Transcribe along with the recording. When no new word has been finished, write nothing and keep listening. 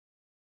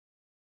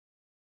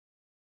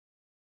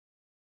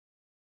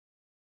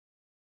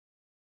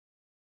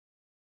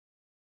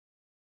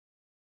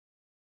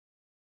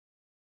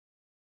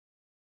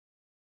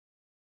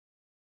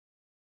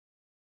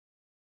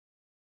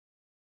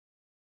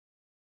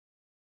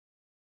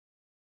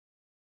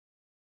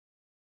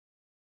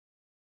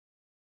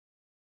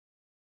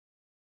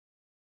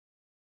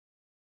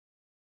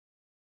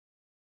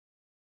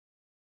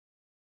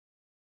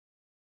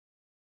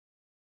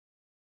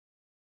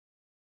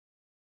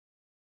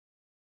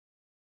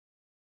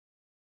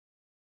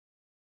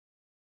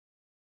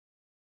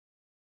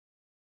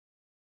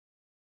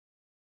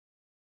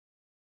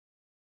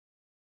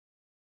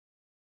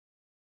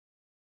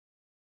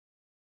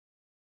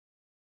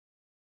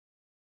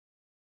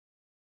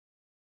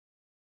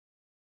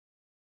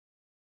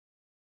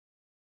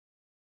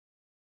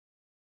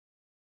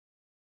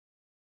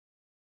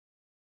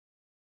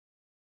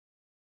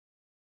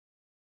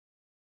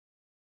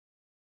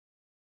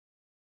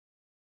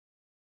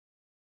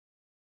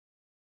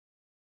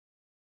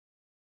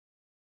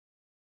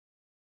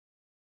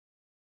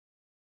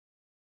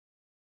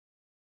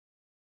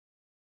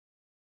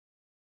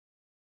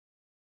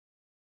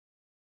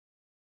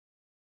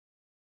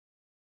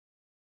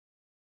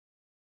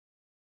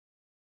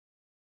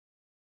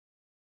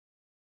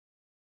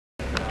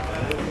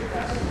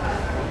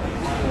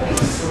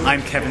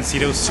I'm Kevin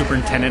Seto,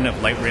 Superintendent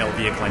of Light Rail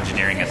Vehicle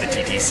Engineering at the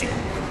TTC.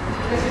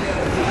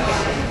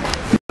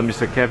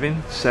 Mr. Kevin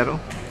Seto?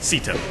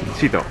 Seto.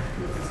 Seto.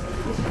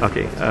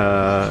 Okay.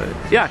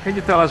 Yeah, can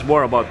you tell us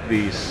more about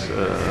these,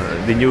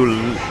 the new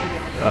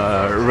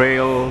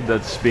rail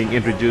that's being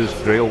introduced,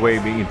 railway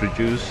being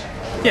introduced?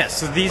 Yes,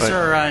 so these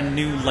are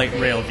new light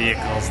rail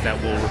vehicles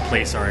that will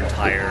replace our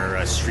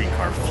entire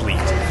streetcar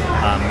fleet.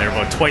 They're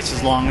about twice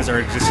as long as our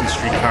existing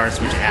streetcars,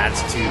 which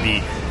adds to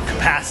the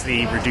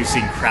capacity,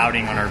 reducing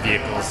crowding on our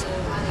vehicles.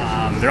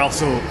 They're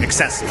also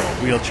accessible,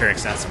 wheelchair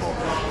accessible,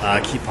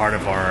 a key part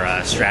of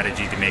our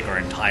strategy to make our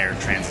entire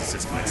transit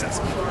system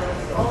accessible.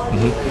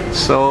 Mm-hmm.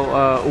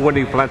 So when do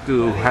you plan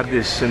to have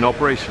this in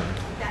operation?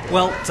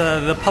 Well,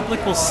 the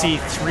public will see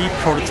 3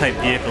 prototype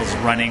vehicles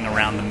running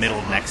around the middle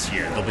of next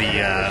year. They'll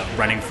be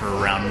running for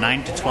around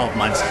 9 to 12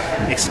 months,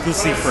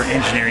 exclusively for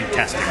engineering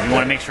testing. We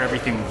want to make sure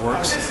everything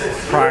works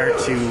prior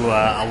to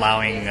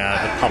allowing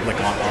the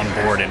public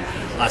on board and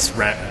us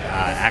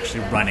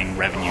actually running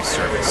revenue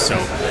service. So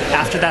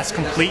after that's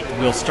complete,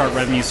 we'll start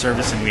revenue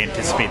service, and we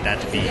anticipate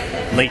that to be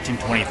late in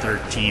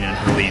 2013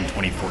 and early in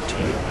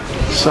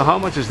 2014. So how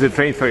much is the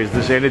train fare? Is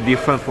this any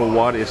different from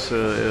what is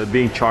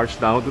being charged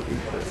now?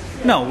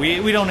 No,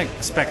 we don't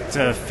expect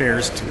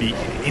fares to be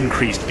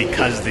increased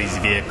because of these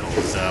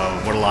vehicles.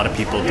 What a lot of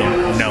people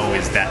don't know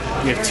is that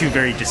we have 2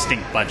 very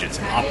distinct budgets,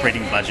 an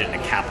operating budget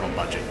and a capital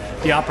budget.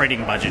 The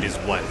operating budget is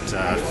what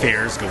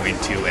fares go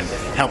into and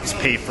helps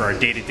pay for our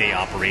day-to-day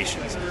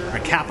operations. Our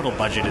capital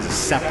budget is a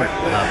separate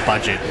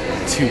budget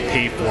to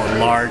pay for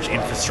large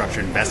infrastructure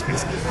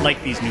investments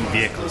like these new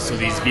vehicles. So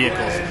these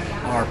vehicles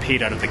are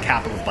paid out of the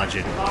capital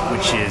budget,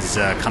 which is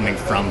coming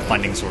from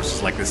funding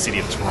sources like the City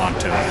of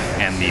Toronto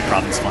and the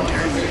Province of Ontario.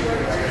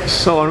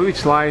 So on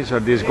which lines are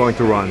these going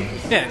to run?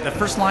 Yeah, the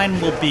first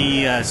line will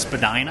be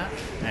Spadina.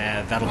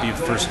 That'll be the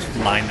first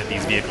line that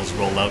these vehicles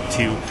roll out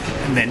to,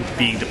 and then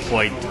being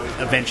deployed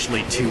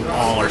eventually to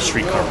all our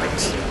streetcar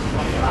routes.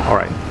 All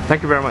right.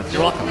 Thank you very much.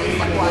 You're welcome.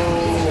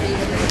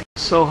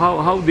 So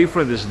how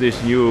different is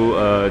this new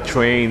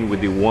train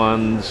with the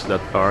ones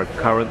that are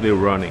currently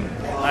running?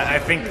 I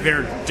think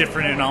they're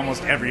different in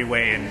almost every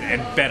way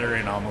and better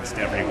in almost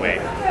every way.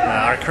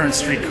 Our current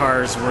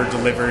streetcars were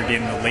delivered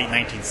in the late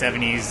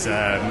 1970s,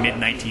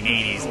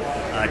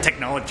 mid-1980s.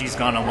 Technology's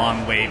gone a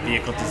long way,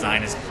 vehicle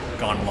design has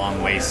gone a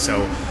long way,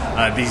 so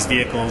these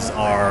vehicles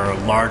are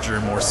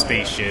larger, more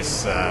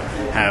spacious,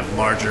 have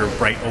larger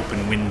bright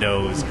open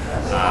windows,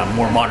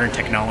 more modern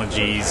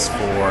technologies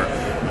for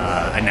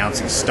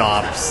announcing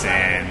stops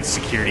and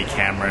security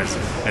cameras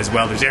as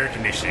well. There's air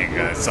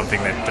conditioning,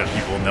 something that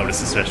people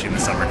notice especially in the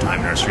summertime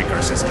in our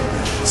streetcar system.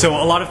 So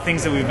a lot of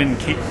things that we've been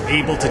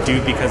able to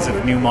do because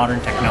of new modern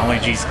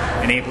technologies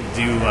and able to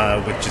do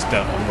with just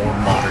a more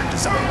modern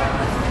design.